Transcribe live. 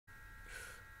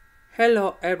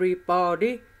Hello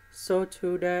everybody, so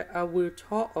today I will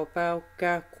talk about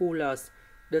calculus.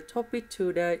 The topic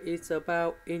today is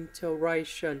about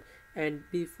integration and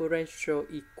differential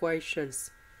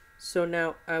equations. So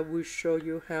now I will show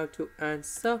you how to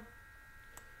answer.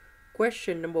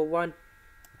 Question number 1.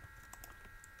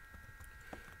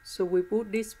 So we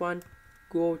put this one,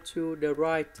 go to the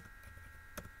right,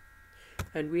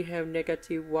 and we have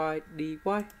negative y dy.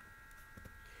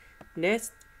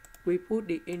 Next, we put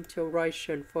the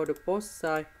integration for the both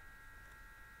sides.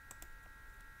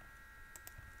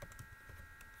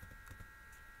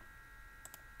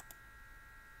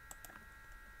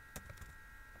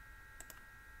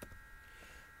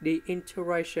 The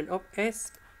integration of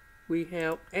s, we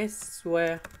have s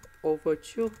squared over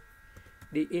 2.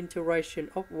 The integration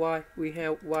of y, we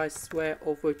have y squared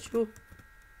over 2.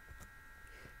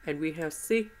 And we have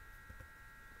c.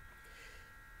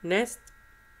 Next,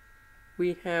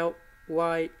 we have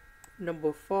y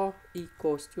number 4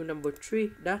 equals to number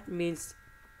 3. That means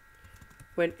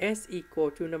when s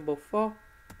equal to number 4,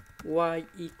 y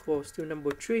equals to number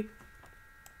 3.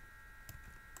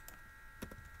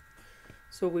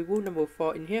 So we put number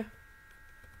 4 in here,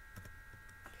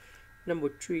 number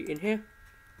 3 in here,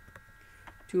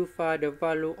 to find the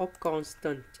value of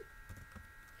constant.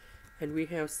 And we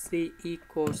have c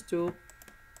equals to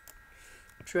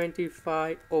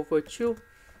 25 over 2.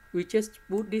 We just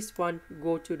put this one,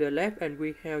 go to the left, and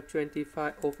we have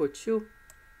 25 over 2.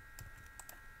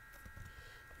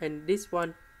 And this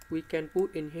one we can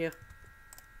put in here.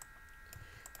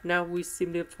 Now we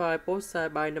simplify both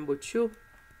sides by number 2.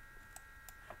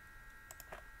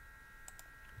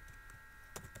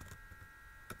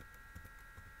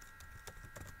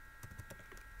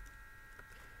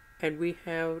 And we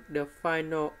have the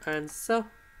final answer.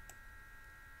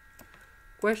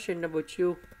 Question number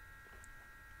 2.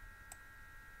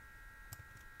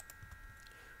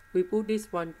 We put this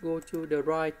one, go to the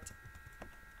right.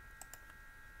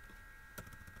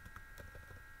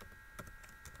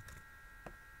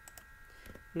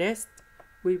 Next,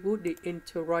 we put the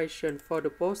integration for the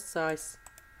both sides.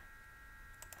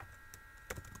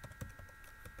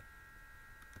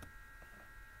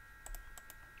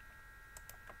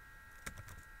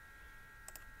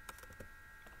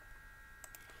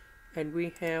 And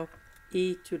we have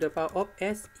e to the power of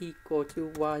s equal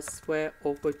to y squared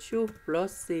over 2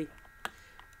 plus c.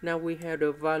 Now we have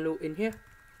the value in here.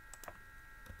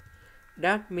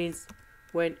 That means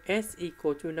when s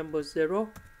equal to number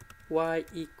 0, y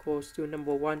equals to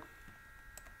number 1.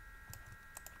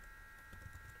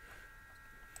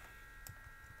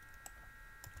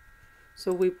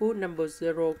 So we put number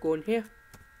 0 go in here,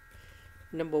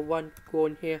 number 1 go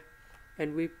in here,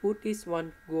 and we put this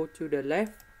one go to the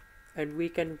left, and we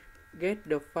can get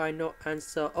the final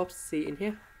answer of c in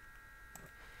here.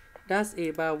 That's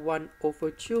about 1 over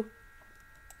 2.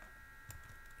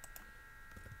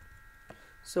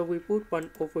 So we put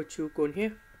 1 over 2 go in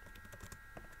here,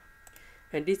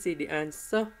 and this is the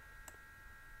answer.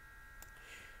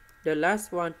 The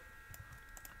last one,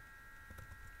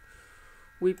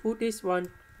 we put this one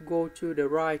go to the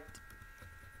right.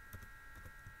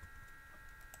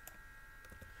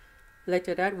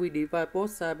 Later that we divide both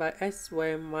sides by x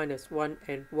squared minus 1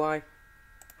 and y.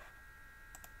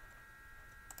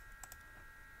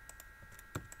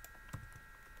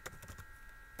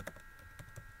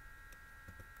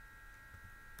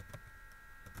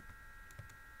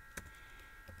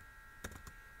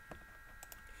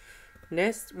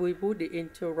 Next, we put the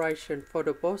integration for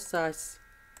the both sides.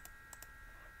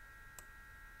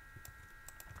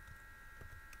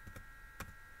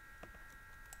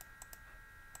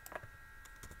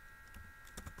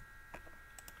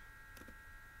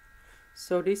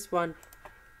 So this one,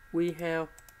 we have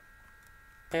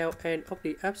ln of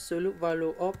the absolute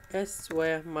value of s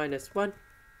squared minus 1.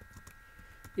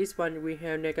 This one we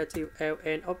have negative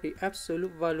ln of the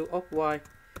absolute value of y,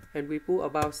 and we put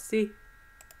about c.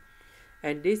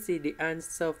 And this is the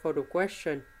answer for the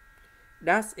question.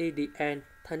 That's the end.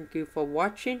 Thank you for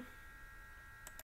watching.